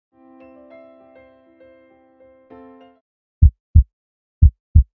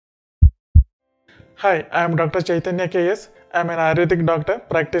Hi, I am Dr. Chaitanya KS. I am an Ayurvedic doctor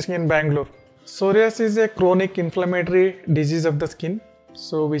practicing in Bangalore. Psoriasis is a chronic inflammatory disease of the skin,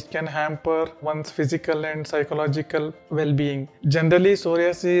 which can hamper one's physical and psychological well-being. Generally,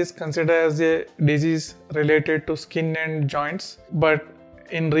 psoriasis is considered as a disease related to skin and joints, but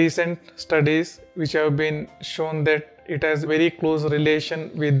in recent studies which have been shown that it has very close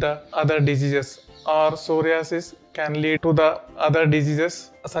relation with the other diseases, or psoriasis can lead to the other diseases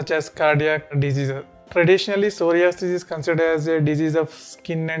such as cardiac diseases. Traditionally, psoriasis is considered as a disease of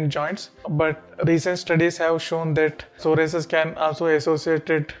skin and joints, but recent studies have shown that psoriasis can also be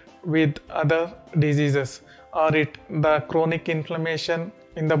associated with other diseases, or the chronic inflammation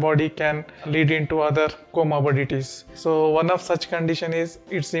in the body can lead into other comorbidities. So one of such condition is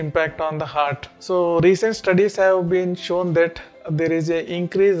its impact on the heart. So recent studies have been shown that there is an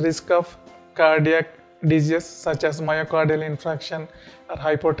increased risk of cardiac diseases such as myocardial infarction or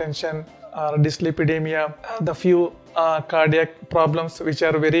hypertension or dyslipidemia, the few cardiac problems which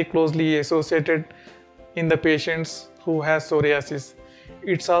are very closely associated in the patients who has psoriasis.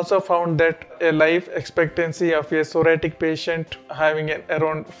 It's also found that a life expectancy of a psoriatic patient having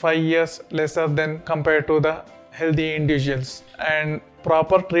around 5 years lesser than compared to the healthy individuals. And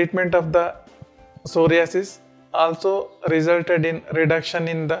proper treatment of the psoriasis also resulted in reduction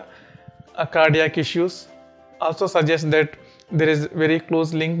in the cardiac issues. Also suggests that there is very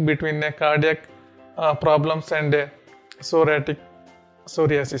close link between the cardiac problems and psoriasis.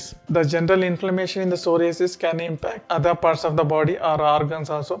 The general inflammation in the psoriasis can impact other parts of the body or organs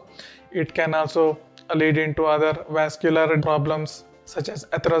also. It can also lead into other vascular problems such as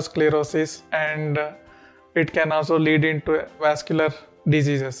atherosclerosis, and it can also lead into vascular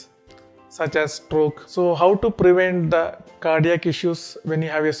diseases such as stroke. So how to prevent the cardiac issues when you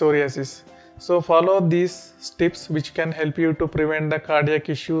have a psoriasis? So follow these tips which can help you to prevent the cardiac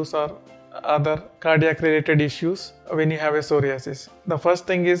issues or other cardiac related issues when you have a psoriasis. The first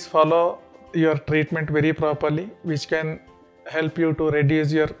thing is follow your treatment very properly, which can help you to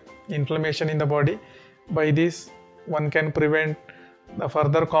reduce your inflammation in the body. By this, one can prevent the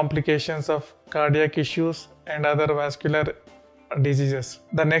further complications of cardiac issues and other vascular diseases.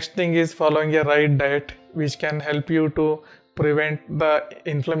 The next thing is following a right diet, which can help you to prevent the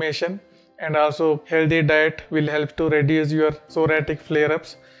inflammation, and also healthy diet will help to reduce your psoriatic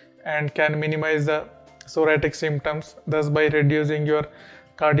flare-ups and can minimize the psoriatic symptoms. Thus, by reducing your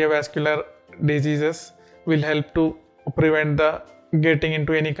cardiovascular diseases will help to prevent the getting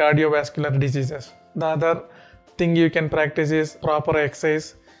into any cardiovascular diseases. The other thing you can practice is proper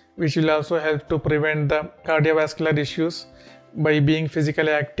exercise, which will also help to prevent the cardiovascular issues by being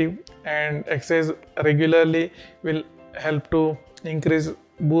physically active, and exercise regularly will help to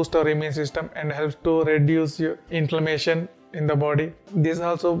boost our immune system and helps to reduce your inflammation in the body. This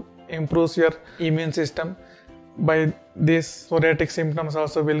also improves your immune system. By this, psoriatic symptoms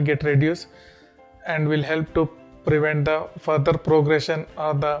also will get reduced and will help to prevent the further progression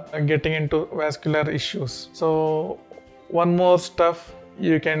or the getting into vascular issues. So one more stuff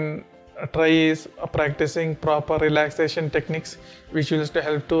you can try is practicing proper relaxation techniques, which will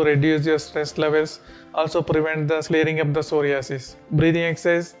help to reduce your stress levels, also prevent the flaring up the psoriasis. Breathing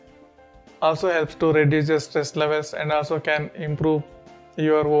exercise also helps to reduce your stress levels and also can improve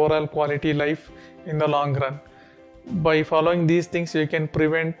your overall quality life in the long run. By following these things, you can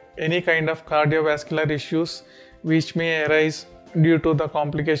prevent any kind of cardiovascular issues which may arise due to the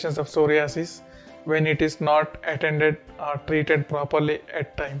complications of psoriasis when it is not attended or treated properly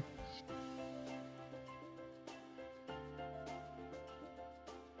at time.